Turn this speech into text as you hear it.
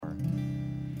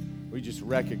We just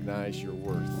recognize your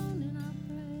worth.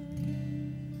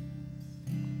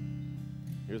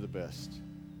 You're the best.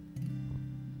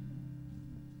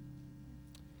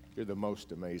 You're the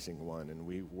most amazing one, and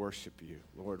we worship you.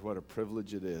 Lord, what a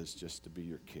privilege it is just to be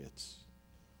your kids.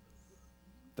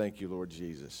 Thank you, Lord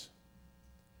Jesus,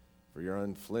 for your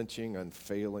unflinching,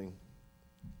 unfailing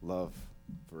love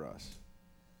for us.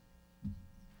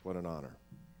 What an honor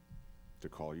to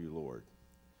call you Lord.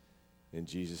 In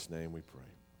Jesus' name we pray.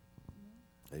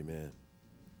 Amen.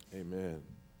 Amen.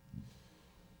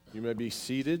 You may be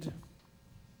seated.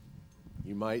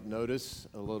 You might notice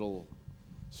a little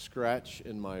scratch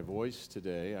in my voice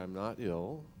today. I'm not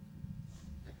ill.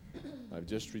 I've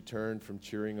just returned from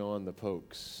cheering on the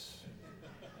Pokes.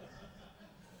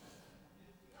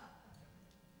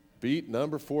 Beat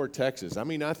number 4 Texas. I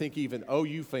mean, I think even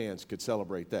OU fans could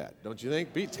celebrate that. Don't you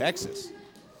think? Beat Texas.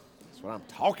 That's what I'm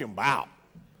talking about.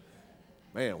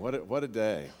 Man, what a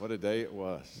day. What a day it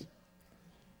was.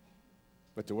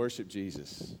 But to worship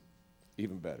Jesus,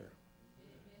 even better.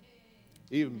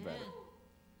 Even better.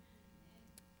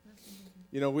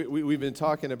 You know, we've been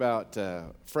talking about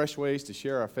fresh ways to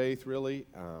share our faith, really,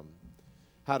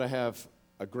 how to have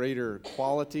a greater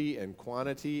quality and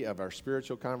quantity of our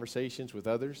spiritual conversations with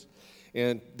others.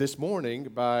 And this morning,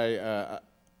 by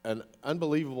an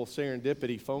unbelievable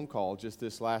serendipity phone call just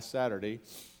this last Saturday,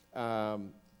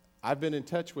 I've been in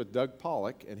touch with Doug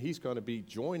Pollock, and he's going to be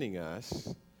joining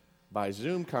us by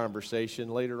Zoom conversation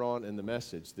later on in the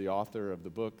message, the author of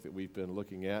the book that we've been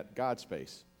looking at, God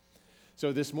Space.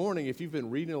 So this morning, if you've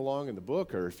been reading along in the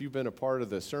book or if you've been a part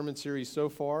of the sermon series so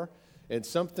far, and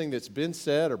something that's been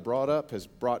said or brought up has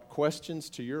brought questions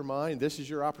to your mind, this is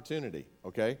your opportunity,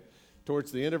 okay?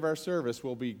 Towards the end of our service,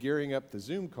 we'll be gearing up the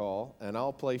Zoom call, and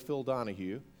I'll play Phil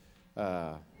Donahue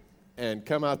and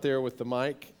come out there with the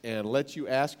mic and let you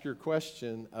ask your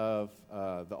question of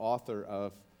the author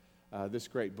of this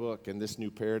great book and this new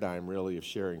paradigm, really, of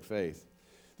sharing faith.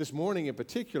 This morning in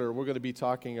particular, we're going to be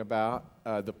talking about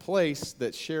the place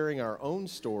that sharing our own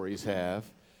stories have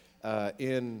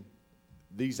in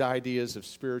these ideas of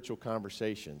spiritual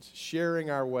conversations, sharing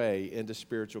our way into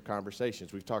spiritual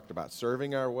conversations. We've talked about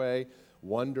serving our way,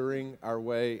 wondering our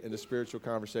way into spiritual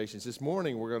conversations. This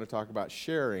morning, we're going to talk about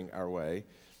sharing our way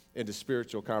into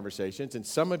spiritual conversations. And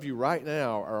some of you right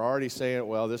now are already saying,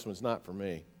 well, this one's not for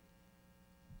me.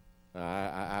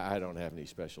 I don't have any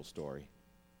special story.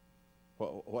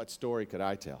 What story could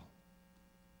I tell?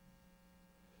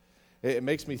 It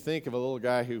makes me think of a little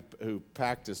guy who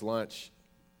packed his lunch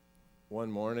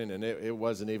one morning, and it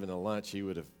wasn't even a lunch he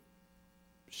would have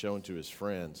shown to his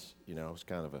friends. You know, it's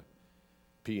kind of a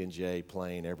P&J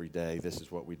plane every day. This is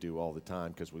what we do all the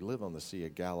time because we live on the Sea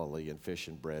of Galilee, and fish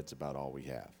and bread's about all we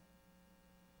have.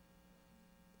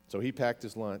 So he packed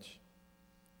his lunch,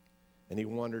 and he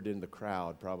wandered in the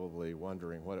crowd, probably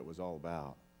wondering what it was all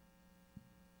about.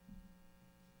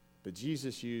 But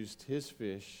Jesus used his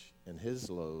fish and his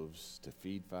loaves to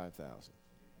feed 5,000.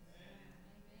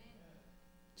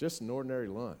 Just an ordinary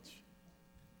lunch.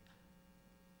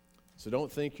 So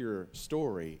don't think your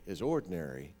story is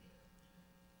ordinary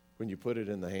when you put it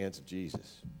in the hands of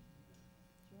Jesus.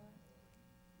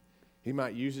 He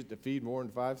might use it to feed more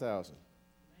than 5,000.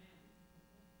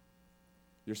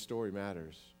 Your story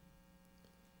matters.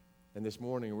 And this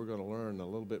morning we're going to learn a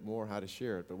little bit more how to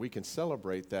share it. But we can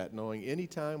celebrate that knowing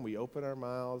anytime we open our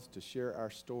mouths to share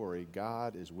our story,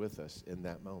 God is with us in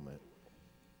that moment.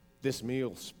 This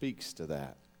meal speaks to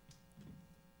that.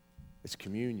 It's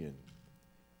communion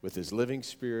with his living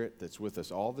spirit that's with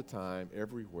us all the time,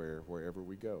 everywhere, wherever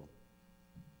we go.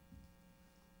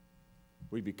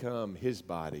 We become his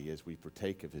body as we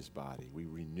partake of his body. We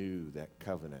renew that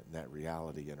covenant and that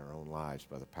reality in our own lives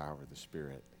by the power of the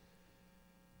Spirit.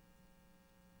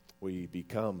 We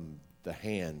become the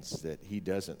hands that he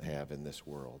doesn't have in this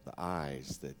world, the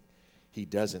eyes that he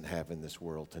doesn't have in this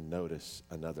world to notice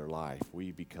another life.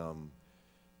 We become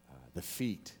the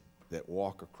feet that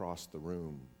walk across the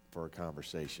room for a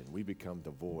conversation. We become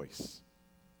the voice.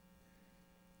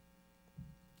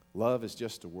 Love is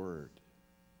just a word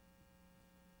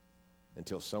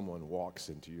until someone walks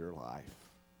into your life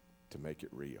to make it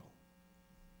real.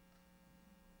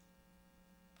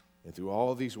 And through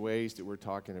all these ways that we're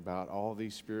talking about, all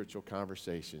these spiritual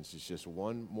conversations, it's just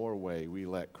one more way we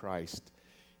let Christ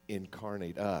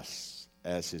incarnate us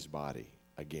as his body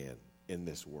again in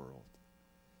this world.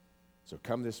 So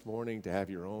come this morning to have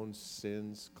your own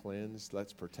sins cleansed.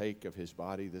 Let's partake of his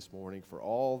body this morning for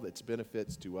all its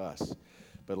benefits to us.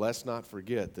 But let's not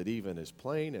forget that even as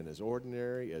plain and as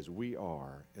ordinary as we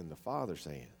are in the Father's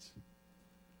hands,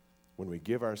 when we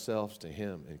give ourselves to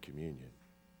him in communion,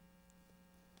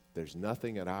 there's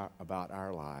nothing about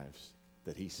our lives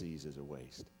that he sees as a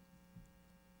waste.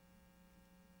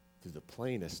 Through the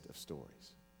plainest of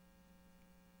stories,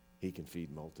 he can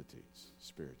feed multitudes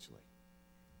spiritually.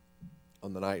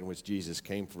 On the night in which Jesus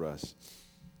came for us,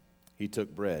 he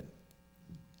took bread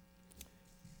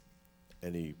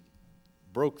and he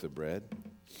broke the bread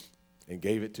and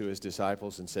gave it to his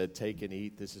disciples and said, "Take and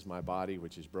eat. This is my body,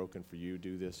 which is broken for you.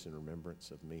 Do this in remembrance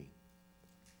of me."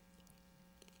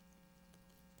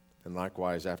 And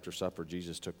likewise, after supper,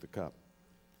 Jesus took the cup.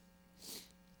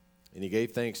 And he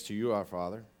gave thanks to you, our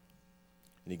Father.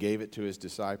 And he gave it to his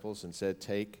disciples and said,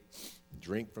 "Take,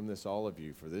 drink from this, all of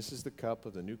you, for this is the cup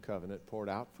of the new covenant poured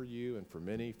out for you and for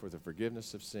many for the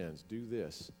forgiveness of sins. Do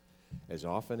this as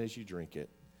often as you drink it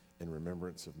in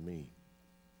remembrance of me."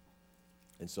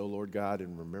 And so, Lord God,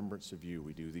 in remembrance of you,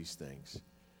 we do these things.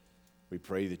 We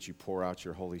pray that you pour out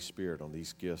your Holy Spirit on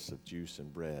these gifts of juice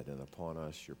and bread and upon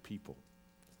us, your people,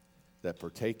 that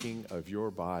partaking of your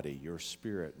body, your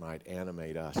Spirit might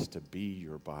animate us to be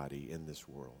your body in this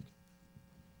world.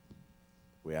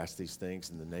 We ask these things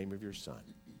in the name of your Son,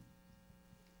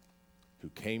 who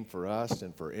came for us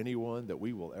and for anyone that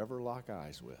we will ever lock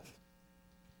eyes with.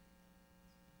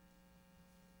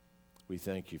 We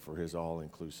thank you for his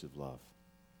all-inclusive love.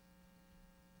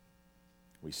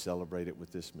 We celebrate it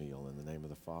with this meal in the name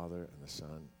of the Father and the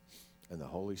Son and the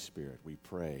Holy Spirit. We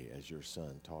pray as your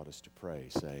Son taught us to pray,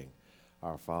 saying,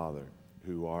 "Our Father,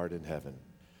 who art in heaven,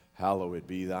 hallowed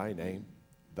be thy name.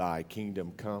 Thy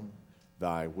kingdom come,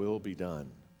 thy will be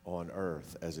done on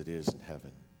earth as it is in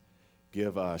heaven.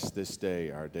 Give us this day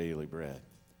our daily bread,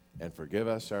 and forgive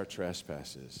us our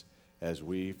trespasses as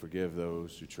we forgive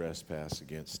those who trespass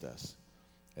against us.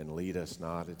 And lead us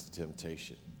not into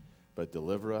temptation, but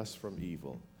deliver us from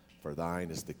evil. For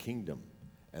thine is the kingdom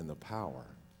and the power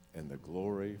and the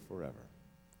glory forever."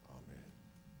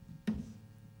 Amen.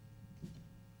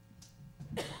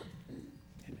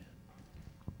 Amen.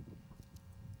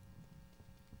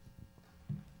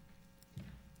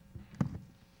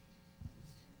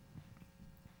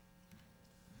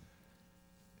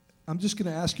 I'm just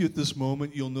going to ask you at this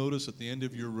moment, you'll notice at the end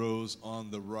of your rows on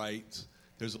the right,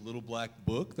 there's a little black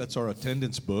book. That's our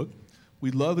attendance book.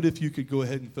 We'd love it if you could go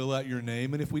ahead and fill out your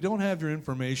name. And if we don't have your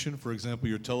information, for example,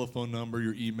 your telephone number,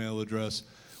 your email address,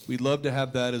 we'd love to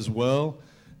have that as well.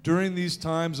 During these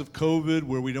times of COVID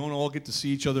where we don't all get to see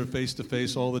each other face to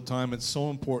face all the time, it's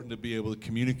so important to be able to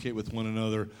communicate with one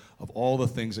another of all the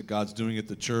things that God's doing at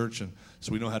the church, and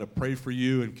so we know how to pray for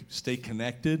you and stay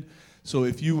connected. So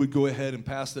if you would go ahead and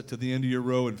pass that to the end of your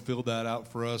row and fill that out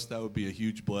for us, that would be a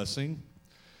huge blessing.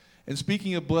 And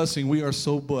speaking of blessing, we are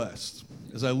so blessed.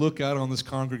 As I look out on this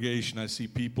congregation, I see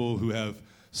people who have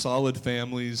solid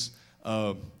families,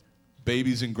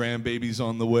 babies and grandbabies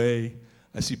on the way.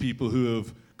 I see people who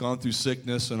have gone through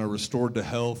sickness and are restored to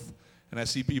health. And I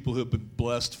see people who have been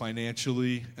blessed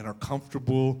financially and are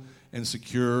comfortable and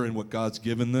secure in what God's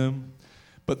given them.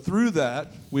 But through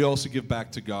that, we also give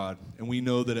back to God. And we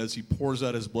know that as he pours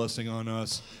out his blessing on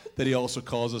us, that he also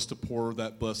calls us to pour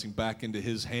that blessing back into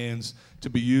his hands to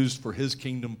be used for his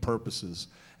kingdom purposes.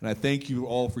 And I thank you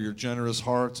all for your generous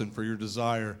hearts and for your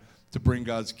desire to bring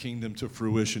God's kingdom to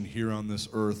fruition here on this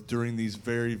earth during these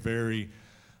very, very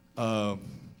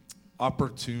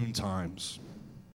opportune times.